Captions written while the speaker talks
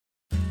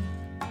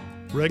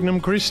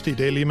Regnum Christi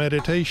Daily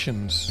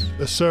Meditations,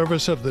 the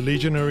service of the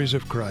Legionaries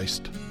of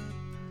Christ.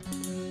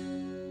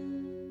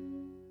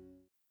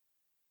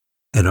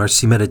 An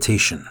RC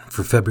Meditation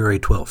for February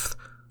 12th,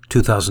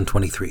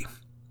 2023.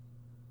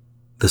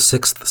 The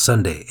sixth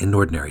Sunday in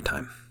Ordinary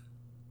Time.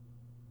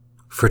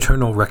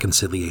 Fraternal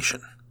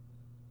Reconciliation.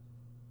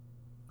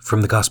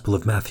 From the Gospel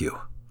of Matthew,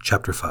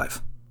 chapter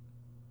 5.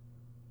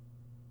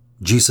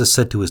 Jesus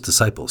said to his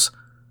disciples,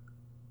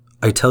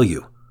 "I tell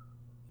you,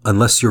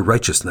 unless your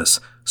righteousness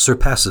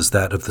surpasses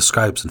that of the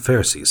scribes and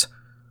Pharisees,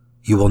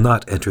 you will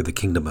not enter the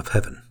kingdom of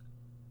heaven.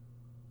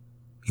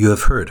 You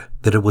have heard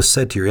that it was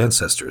said to your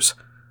ancestors,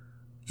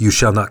 'You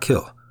shall not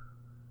kill,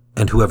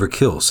 and whoever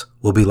kills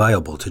will be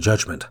liable to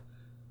judgment.'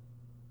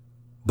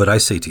 But I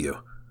say to you,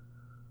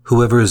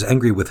 whoever is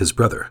angry with his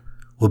brother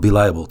will be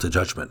liable to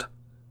judgment.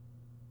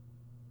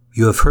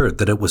 You have heard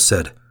that it was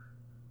said,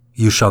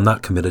 'You shall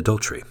not commit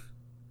adultery.'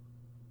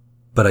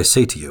 But I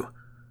say to you,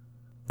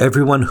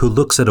 everyone who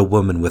looks at a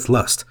woman with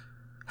lust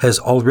has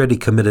already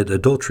committed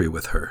adultery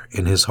with her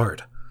in his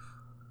heart.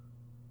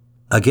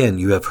 Again,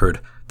 you have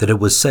heard that it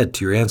was said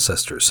to your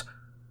ancestors,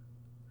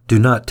 'Do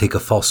not take a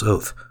false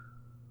oath,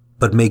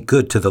 but make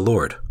good to the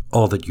Lord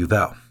all that you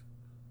vow.'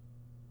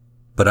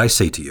 But I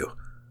say to you,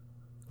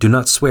 do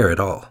not swear at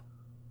all.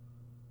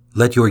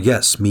 Let your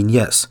yes mean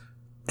yes,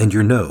 and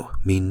your no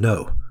mean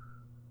no.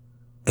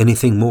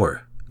 Anything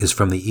more is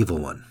from the evil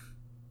one."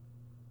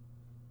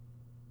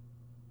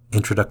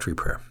 Introductory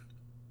Prayer.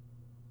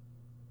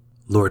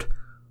 Lord,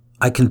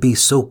 I can be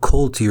so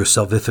cold to your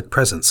salvific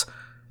presence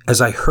as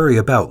I hurry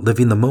about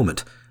living the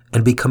moment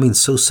and becoming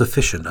so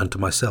sufficient unto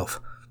myself.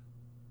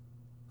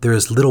 There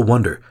is little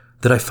wonder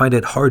that I find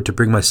it hard to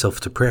bring myself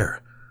to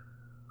prayer,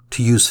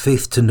 to use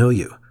faith to know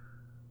you,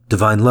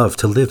 divine love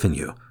to live in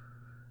you,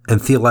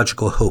 and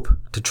theological hope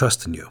to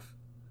trust in you.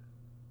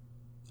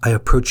 I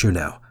approach you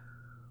now,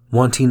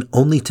 wanting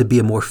only to be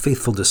a more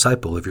faithful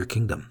disciple of your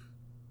kingdom.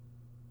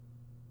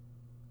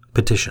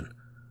 Petition.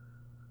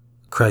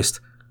 Christ,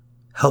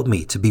 help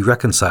me to be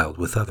reconciled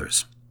with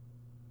others.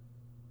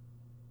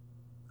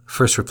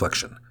 First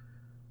reflection.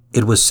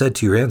 It was said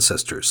to your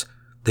ancestors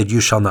that you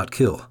shall not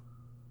kill,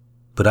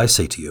 but I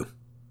say to you.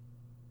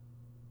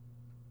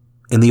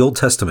 In the Old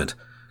Testament,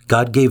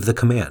 God gave the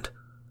command,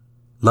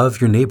 love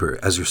your neighbor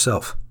as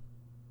yourself.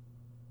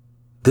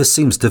 This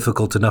seems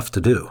difficult enough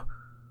to do,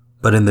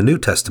 but in the New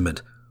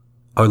Testament,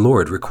 our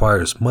Lord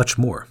requires much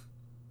more.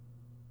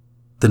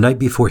 The night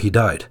before he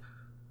died,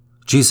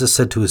 Jesus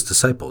said to his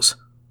disciples,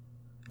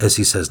 as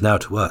he says now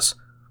to us,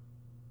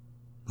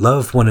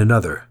 "Love one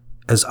another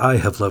as I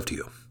have loved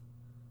you."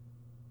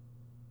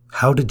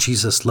 How did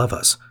Jesus love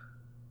us?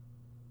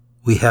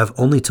 We have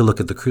only to look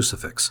at the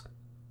crucifix.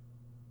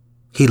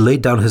 He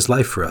laid down his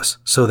life for us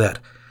so that,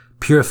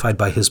 purified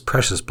by his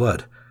precious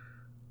blood,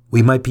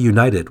 we might be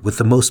united with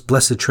the most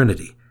blessed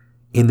Trinity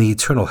in the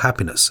eternal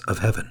happiness of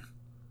heaven.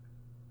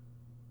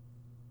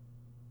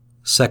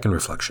 Second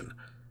reflection.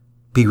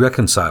 Be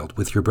reconciled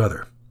with your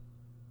brother.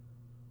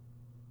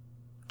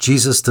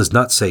 Jesus does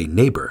not say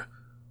neighbor,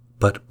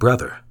 but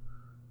brother.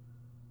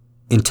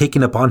 In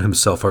taking upon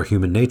himself our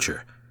human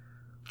nature,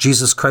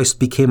 Jesus Christ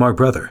became our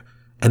brother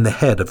and the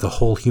head of the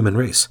whole human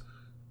race.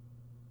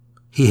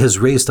 He has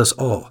raised us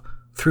all,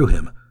 through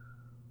him,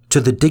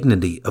 to the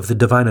dignity of the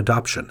divine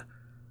adoption,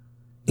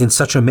 in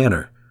such a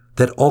manner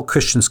that all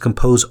Christians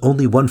compose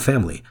only one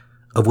family,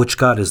 of which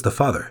God is the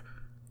Father,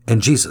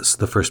 and Jesus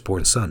the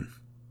firstborn Son.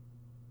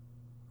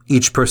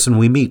 Each person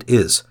we meet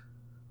is,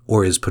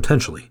 or is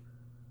potentially,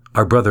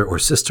 our brother or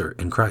sister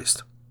in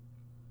Christ.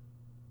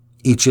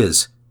 Each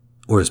is,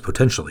 or is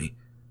potentially,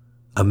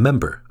 a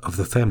member of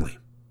the family.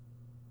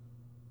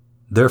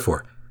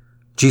 Therefore,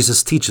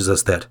 Jesus teaches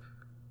us that,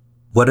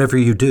 whatever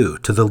you do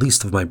to the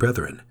least of my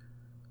brethren,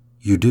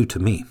 you do to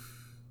me.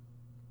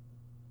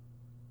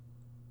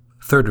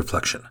 Third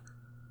reflection.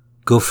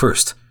 Go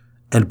first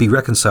and be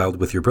reconciled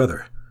with your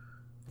brother,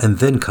 and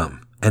then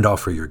come and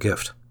offer your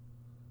gift.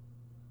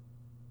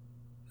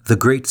 The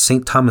great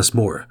St. Thomas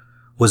More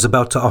was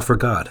about to offer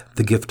God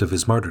the gift of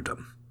his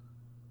martyrdom.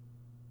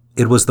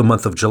 It was the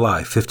month of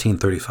July,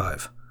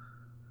 1535.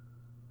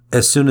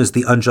 As soon as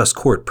the unjust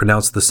court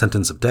pronounced the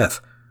sentence of death,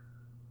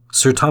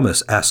 Sir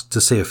Thomas asked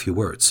to say a few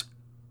words.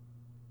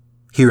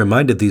 He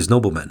reminded these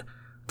noblemen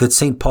that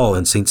St. Paul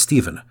and St.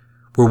 Stephen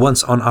were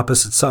once on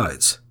opposite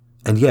sides,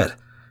 and yet,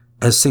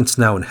 as saints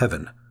now in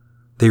heaven,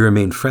 they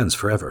remained friends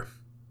forever.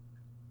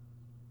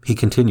 He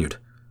continued,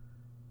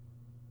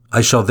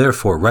 "I shall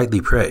therefore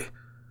rightly pray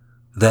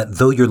that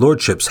though your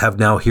lordships have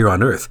now here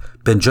on earth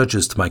been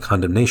judges to my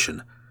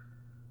condemnation,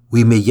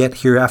 we may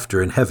yet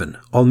hereafter in heaven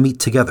all meet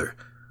together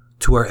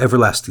to our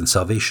everlasting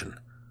salvation."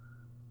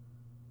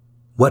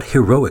 What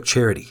heroic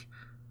charity!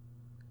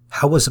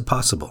 How was it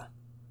possible?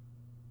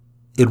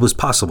 It was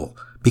possible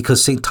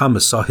because St.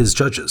 Thomas saw his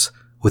judges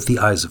with the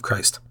eyes of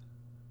Christ.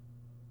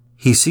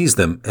 He sees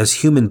them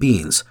as human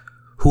beings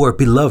who are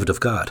beloved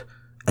of God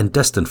and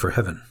destined for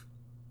heaven.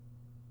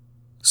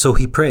 So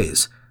he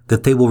prays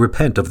that they will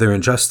repent of their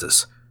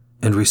injustice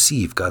and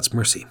receive God's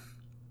mercy.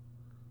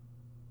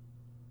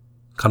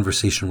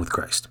 Conversation with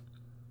Christ.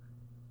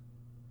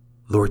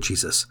 Lord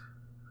Jesus,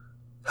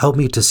 help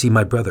me to see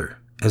my brother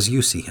as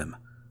you see him,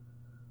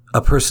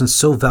 a person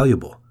so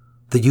valuable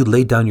that you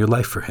laid down your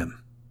life for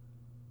him.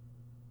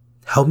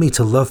 Help me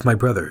to love my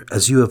brother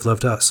as you have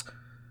loved us,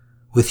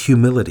 with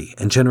humility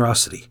and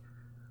generosity,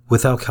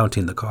 without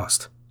counting the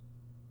cost.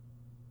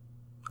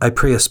 I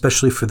pray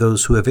especially for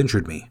those who have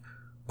injured me,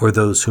 or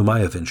those whom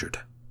I have injured.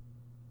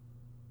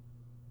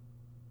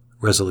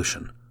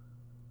 Resolution.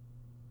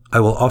 I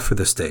will offer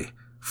this day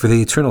for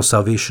the eternal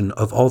salvation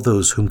of all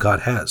those whom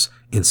God has,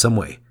 in some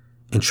way,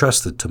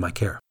 entrusted to my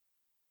care.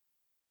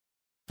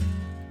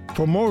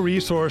 For more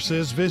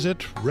resources, visit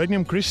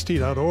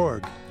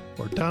regnumchristi.org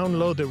or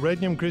download the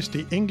Regnum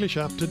Christi English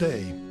app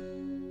today.